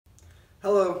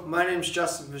Hello, my name is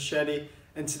Justin Fischetti,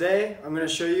 and today I'm going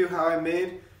to show you how I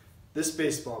made this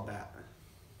baseball bat.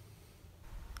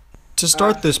 To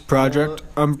start this project,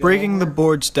 I'm breaking the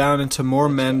boards down into more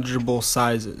manageable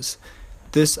sizes.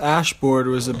 This ash board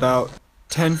was about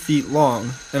 10 feet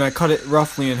long, and I cut it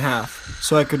roughly in half,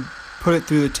 so I could put it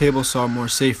through the table saw more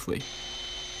safely.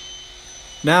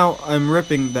 Now I'm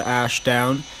ripping the ash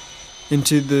down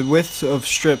into the width of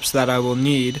strips that I will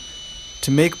need to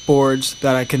make boards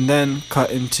that I can then cut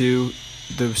into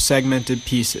the segmented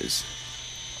pieces.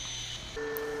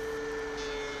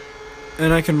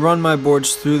 And I can run my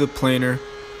boards through the planer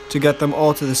to get them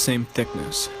all to the same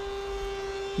thickness.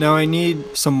 Now I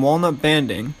need some walnut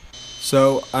banding,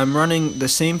 so I'm running the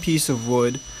same piece of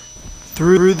wood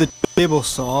through the table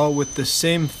saw with the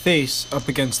same face up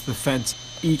against the fence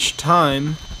each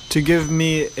time to give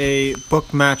me a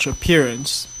book match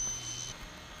appearance.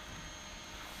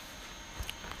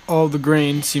 All the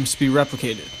grain seems to be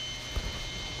replicated.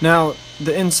 Now,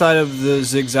 the inside of the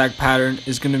zigzag pattern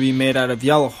is going to be made out of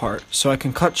yellow heart, so I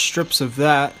can cut strips of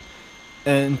that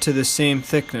into the same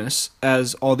thickness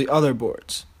as all the other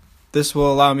boards. This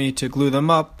will allow me to glue them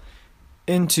up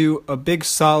into a big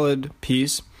solid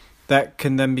piece that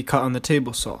can then be cut on the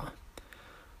table saw.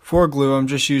 For glue, I'm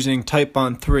just using Type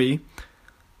Bond 3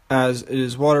 as it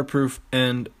is waterproof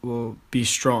and will be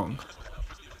strong.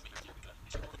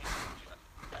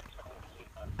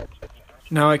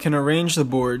 Now I can arrange the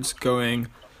boards going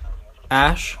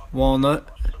ash, walnut,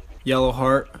 yellow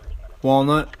heart,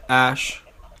 walnut, ash,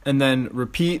 and then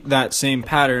repeat that same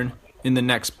pattern in the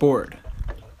next board.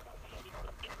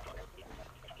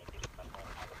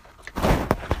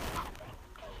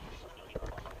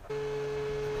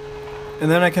 And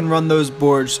then I can run those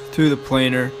boards through the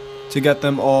planer to get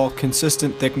them all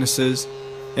consistent thicknesses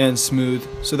and smooth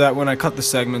so that when I cut the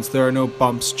segments there are no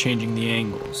bumps changing the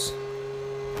angles.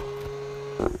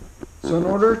 So in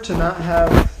order to not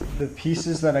have the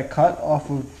pieces that I cut off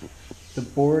of the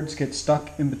boards get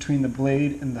stuck in between the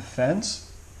blade and the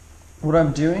fence, what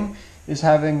I'm doing is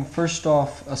having first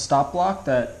off a stop block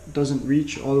that doesn't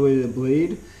reach all the way to the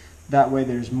blade. That way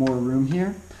there's more room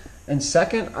here. And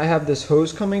second, I have this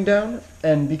hose coming down,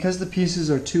 and because the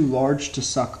pieces are too large to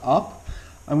suck up,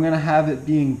 I'm going to have it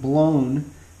being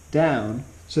blown down,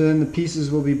 so then the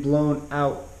pieces will be blown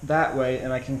out that way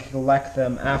and I can collect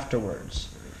them afterwards.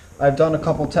 I've done a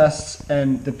couple tests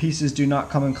and the pieces do not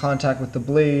come in contact with the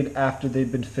blade after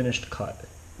they've been finished cut.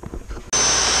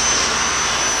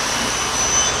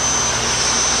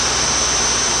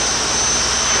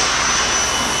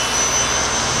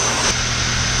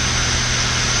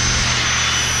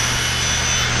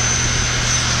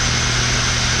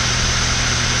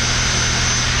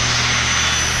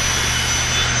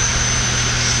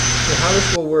 So how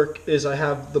this will work is I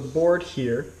have the board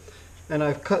here, and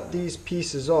I've cut these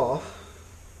pieces off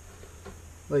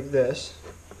like this.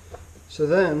 So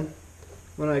then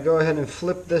when I go ahead and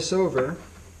flip this over,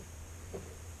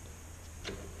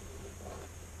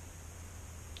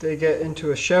 they get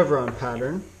into a chevron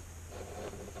pattern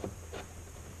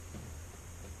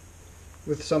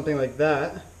with something like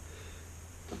that,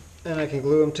 and I can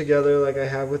glue them together like I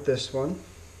have with this one.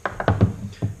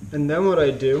 And then what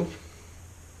I do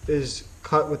is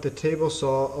cut with the table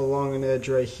saw along an edge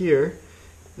right here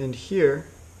and here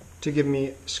to give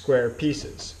me square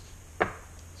pieces.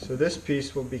 So this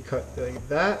piece will be cut like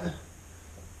that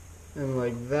and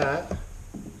like that,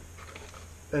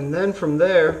 and then from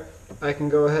there I can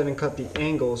go ahead and cut the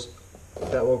angles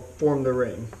that will form the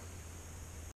ring.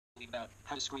 About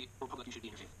how discreet or public you should be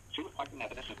in your faith. She was quite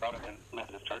Methodist. She was brought up in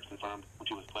Methodist church, confirmed when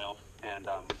she was 12, and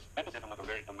Methodism was a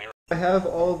very American. I have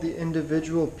all the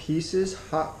individual pieces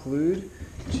hot glued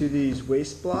to these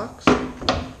waste blocks,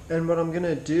 and what I'm going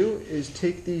to do is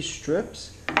take these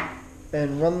strips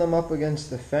and run them up against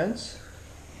the fence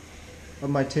of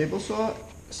my table saw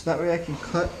so that way I can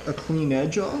cut a clean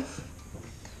edge off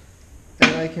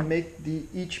and I can make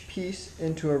each piece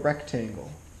into a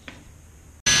rectangle.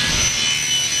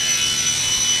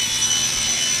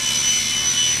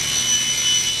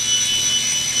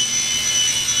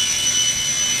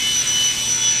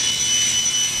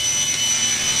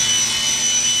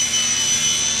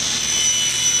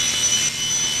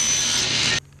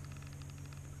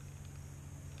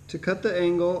 To cut the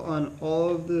angle on all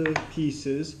of the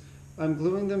pieces, I'm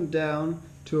gluing them down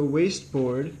to a waste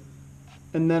board,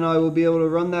 and then I will be able to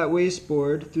run that waste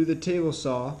board through the table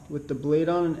saw with the blade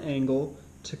on an angle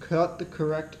to cut the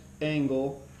correct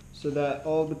angle so that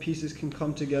all the pieces can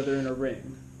come together in a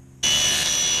ring.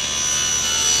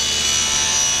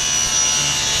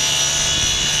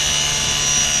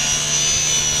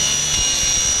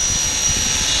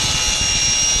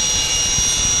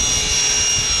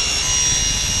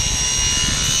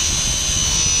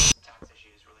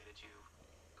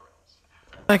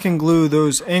 I can glue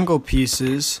those angle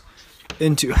pieces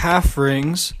into half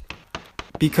rings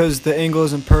because the angle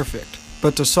isn't perfect.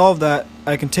 But to solve that,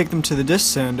 I can take them to the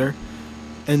disc sander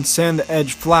and sand the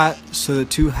edge flat so the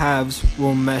two halves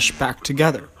will mesh back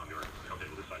together.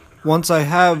 Once I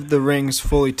have the rings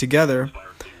fully together,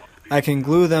 I can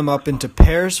glue them up into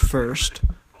pairs first,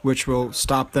 which will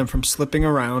stop them from slipping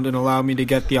around and allow me to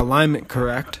get the alignment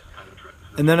correct.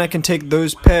 And then I can take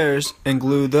those pairs and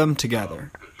glue them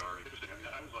together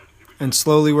and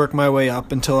slowly work my way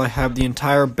up until I have the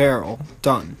entire barrel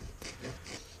done.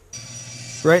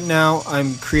 Right now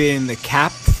I'm creating the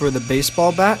cap for the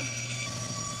baseball bat.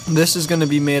 This is going to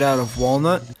be made out of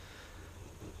walnut,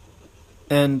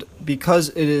 and because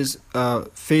it is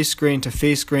face grain to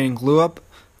face grain glue up,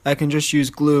 I can just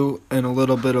use glue and a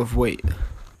little bit of weight.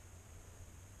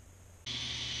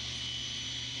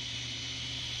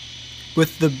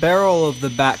 With the barrel of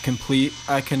the bat complete,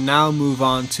 I can now move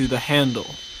on to the handle.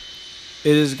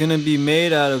 It is going to be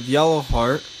made out of yellow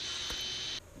heart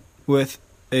with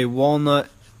a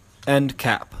walnut end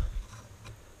cap.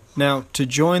 Now, to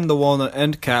join the walnut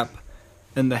end cap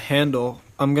and the handle,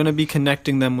 I'm going to be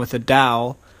connecting them with a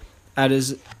dowel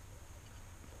as it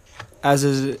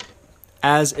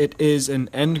is an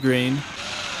end grain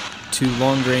to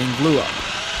long grain glue up.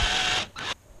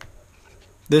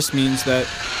 This means that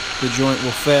the joint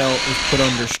will fail if put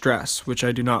under stress, which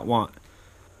I do not want.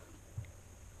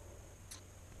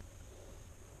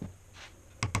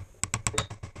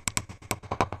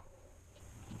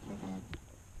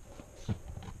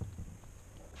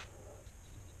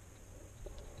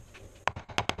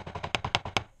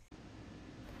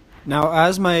 Now,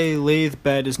 as my lathe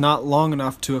bed is not long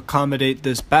enough to accommodate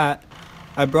this bat,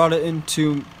 I brought it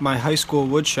into my high school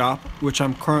wood shop, which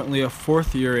I'm currently a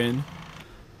 4th year in,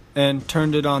 and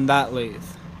turned it on that lathe.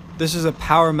 This is a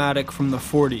Powermatic from the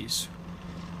 40s.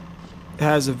 It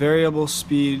has a variable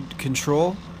speed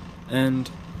control, and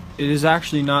it is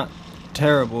actually not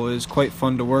terrible. It is quite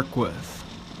fun to work with.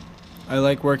 I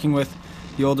like working with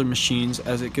the older machines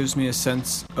as it gives me a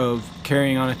sense of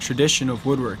carrying on a tradition of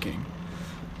woodworking.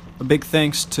 A big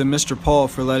thanks to Mr. Paul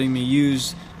for letting me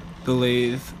use the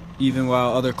lathe even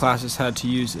while other classes had to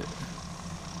use it.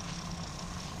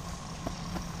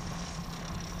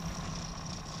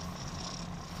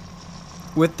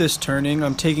 With this turning,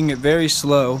 I'm taking it very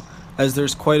slow as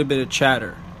there's quite a bit of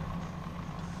chatter.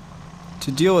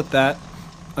 To deal with that,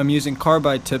 I'm using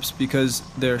carbide tips because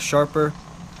they're sharper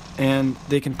and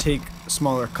they can take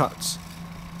smaller cuts.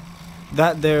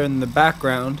 That there in the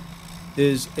background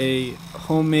is a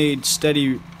homemade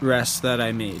steady rest that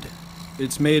I made.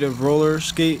 It's made of roller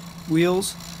skate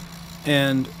wheels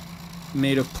and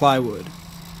made of plywood.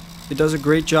 It does a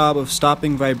great job of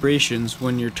stopping vibrations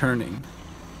when you're turning.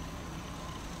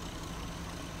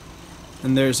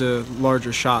 And there's a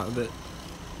larger shot of it.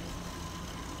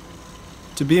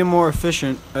 To be more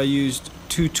efficient, I used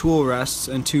 2 tool rests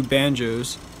and 2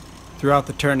 banjos throughout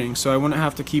the turning, so I wouldn't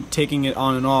have to keep taking it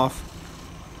on and off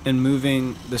and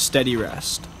moving the steady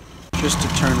rest just to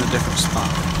turn a different spot.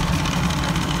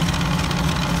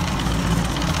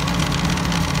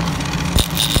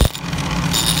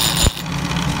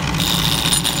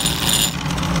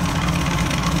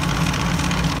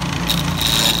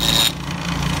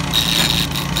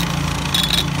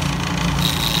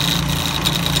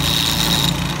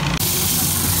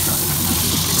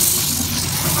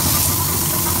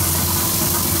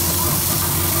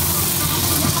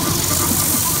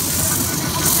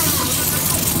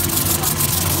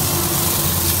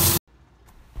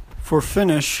 For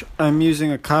finish, I'm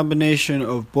using a combination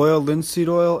of boiled linseed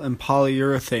oil and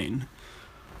polyurethane.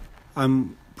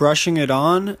 I'm brushing it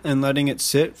on and letting it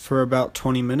sit for about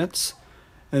 20 minutes,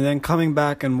 and then coming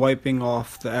back and wiping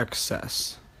off the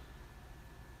excess.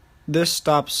 This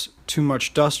stops too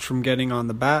much dust from getting on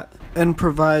the bat and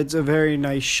provides a very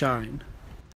nice shine.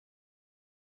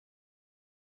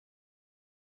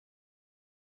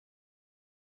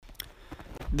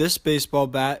 This baseball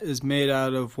bat is made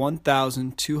out of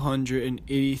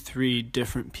 1,283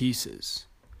 different pieces.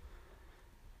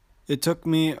 It took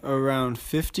me around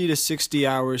 50 to 60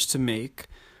 hours to make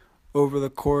over the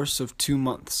course of 2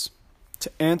 months. To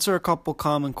answer a couple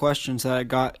common questions that I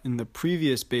got in the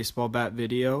previous baseball bat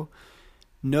video,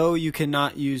 no, you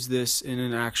cannot use this in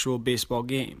an actual baseball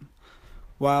game.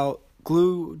 While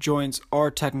glue joints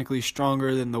are technically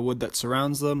stronger than the wood that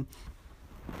surrounds them,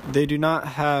 they do not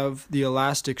have the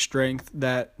elastic strength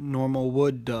that normal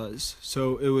wood does,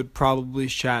 so it would probably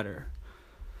shatter.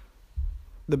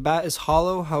 The bat is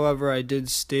hollow, however I did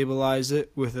stabilize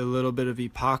it with a little bit of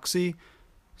epoxy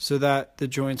so that the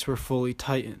joints were fully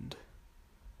tightened.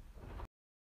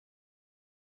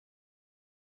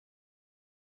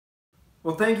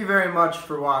 Well, thank you very much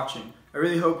for watching. I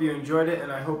really hope you enjoyed it,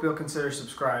 and I hope you'll consider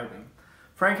subscribing.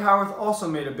 Frank Howarth also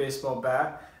made a baseball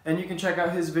bat, and you can check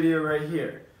out his video right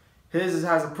here. His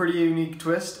has a pretty unique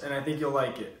twist, and I think you'll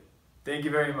like it. Thank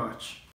you very much.